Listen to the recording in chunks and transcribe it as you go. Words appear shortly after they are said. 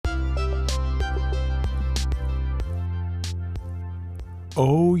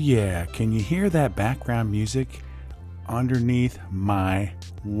Oh yeah, can you hear that background music underneath my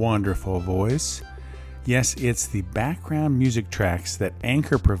wonderful voice? Yes, it's the background music tracks that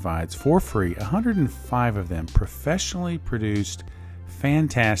Anchor provides for free, 105 of them, professionally produced,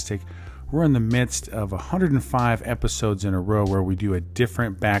 fantastic. We're in the midst of 105 episodes in a row where we do a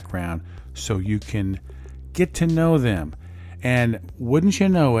different background so you can get to know them. And wouldn't you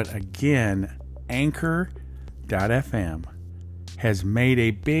know it, again, Anchor.fm has made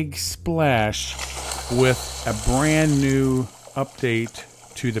a big splash with a brand new update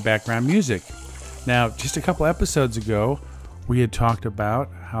to the background music. Now, just a couple episodes ago, we had talked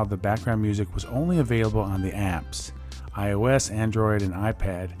about how the background music was only available on the apps, iOS, Android, and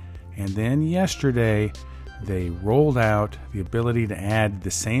iPad. And then yesterday, they rolled out the ability to add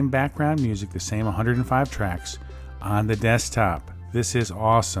the same background music, the same 105 tracks, on the desktop. This is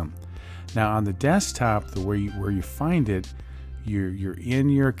awesome. Now, on the desktop, where you find it, you're in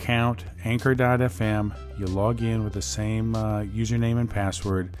your account, Anchor.fm. You log in with the same username and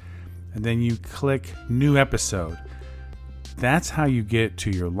password, and then you click New Episode. That's how you get to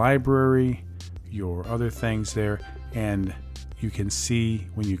your library, your other things there, and you can see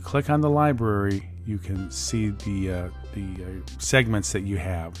when you click on the library, you can see the segments that you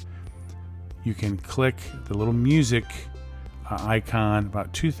have. You can click the little music icon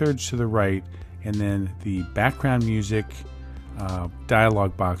about 2/3 to the right, and then the background music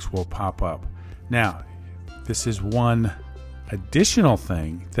dialog box will pop up. Now, this is one additional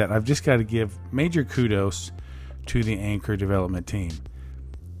thing that I've just got to give major kudos to the Anchor development team.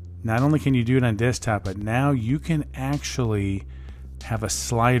 Not only can you do it on desktop, but now you can actually have a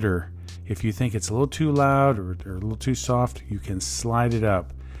slider. If you think it's a little too loud or a little too soft, you can slide it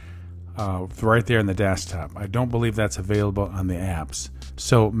up right there in the desktop. I don't believe that's available on the apps.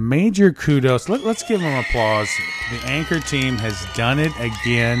 So major kudos. Let's give them applause. The Anchor team has done it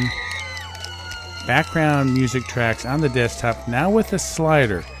again. Background music tracks on the desktop, now with a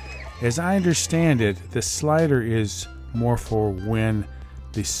slider. As I understand it, the slider is more for when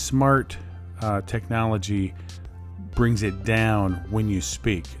the smart technology brings it down when you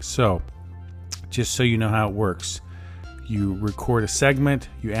speak. So, just so you know how it works, you record a segment,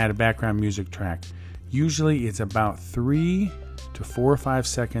 you add a background music track. Usually it's about 3 to 4 or 5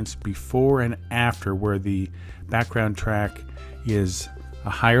 seconds before and after where the background track is a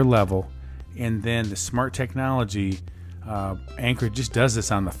higher level, and then the smart technology, Anchor just does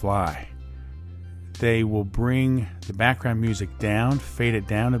this on the fly. They will bring the background music down, fade it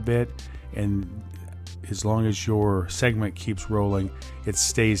down a bit, and as long as your segment keeps rolling, it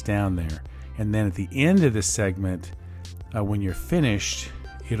stays down there. And then at the end of the segment, when you're finished,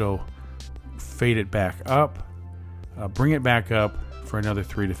 it'll fade it back up, bring it back up for another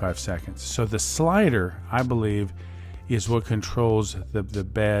 3 to 5 seconds. So the slider, I believe, is what controls the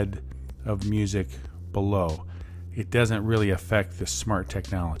bed of music below. It doesn't really affect the smart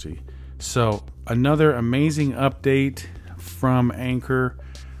technology. So another amazing update from Anchor,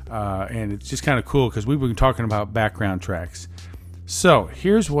 and it's just kind of cool because we've been talking about background tracks. So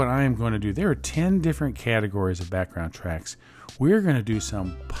here's what I am going to do. There are 10 different categories of background tracks. We're going to do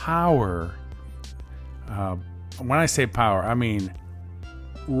some power. When I say power, I mean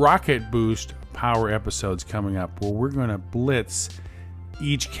rocket boost power episodes coming up where we're going to blitz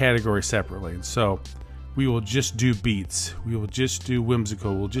each category separately. And so we will just do beats. We will just do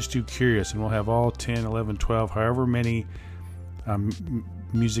whimsical. We'll just do curious. And we'll have all 10, 11, 12, however many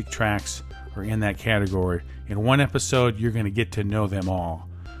music tracks are in that category. In one episode, you're going to get to know them all.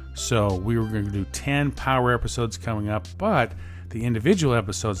 So we were going to do 10 power episodes coming up, but the individual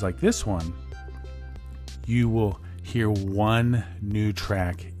episodes like this one, you will hear one new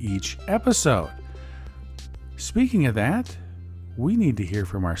track each episode. Speaking of that, we need to hear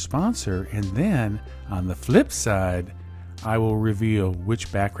from our sponsor, and then on the flip side, I will reveal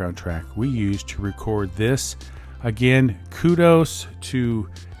which background track we used to record this. Again, kudos to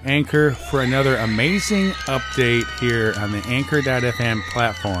Anchor for another amazing update here on the Anchor.fm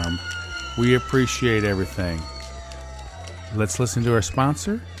platform. We appreciate everything. Let's listen to our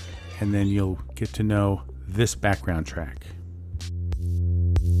sponsor, and then you'll get to know this background track.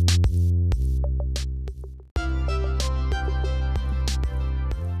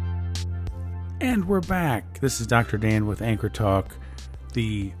 And we're back. This is Dr. Dan with Anchor Talk.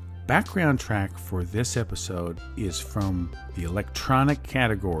 The background track for this episode is from the electronic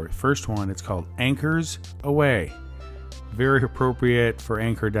category. First one, it's called Anchors Away. Very appropriate for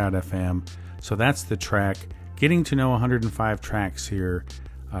Anchor.fm. So that's the track. Getting to know 105 tracks here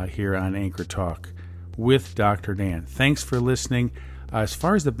on Anchor Talk with Dr. Dan. Thanks for listening. As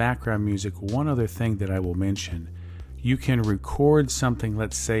far as the background music, one other thing that I will mention. you can record something,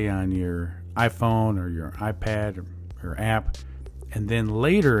 let's say on your iPhone or your iPad or app, and then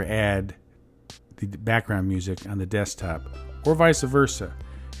later add the background music on the desktop, or vice versa.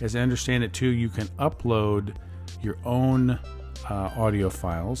 As I understand it too, you can upload your own audio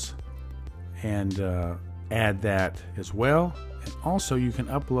files and add that as well. And also you can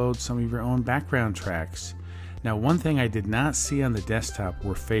upload some of your own background tracks. Now, one thing I did not see on the desktop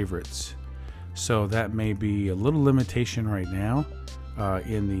were favorites. So that may be a little limitation right now.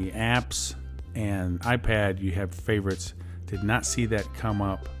 In the apps and iPad, you have favorites. Did not see that come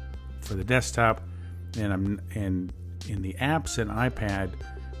up for the desktop. And in the apps and iPad,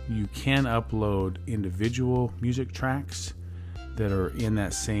 you can upload individual music tracks that are in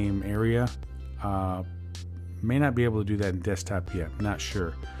that same area. May not be able to do that in desktop yet. Not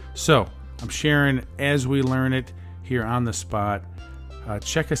sure. So I'm sharing as we learn it here on the spot.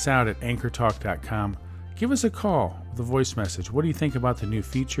 Check us out at anchortalk.com. Give us a call with a voice message. What do you think about the new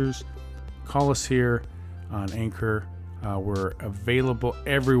features? Call us here on Anchor. We're available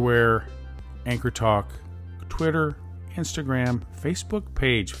everywhere. Anchor Talk, Twitter, Instagram, Facebook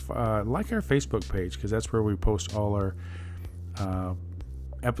page. Like our Facebook page, because that's where we post all our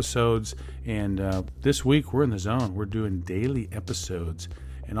episodes. And this week we're in the zone. We're doing daily episodes.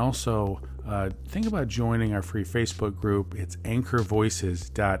 And also think about joining our free Facebook group. It's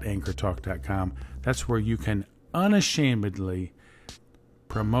anchorvoices.anchortalk.com. That's where you can unashamedly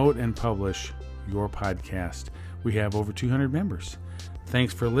promote and publish your podcast. We have over 200 members.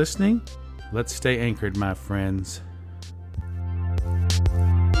 Thanks for listening. Let's stay anchored, my friends.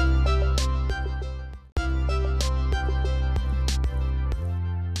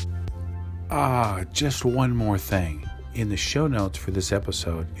 Just one more thing. In the show notes for this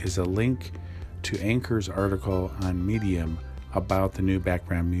episode is a link to Anchor's article on Medium about the new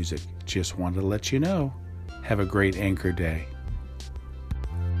background music. Just wanted to let you know. Have a great Anchor day.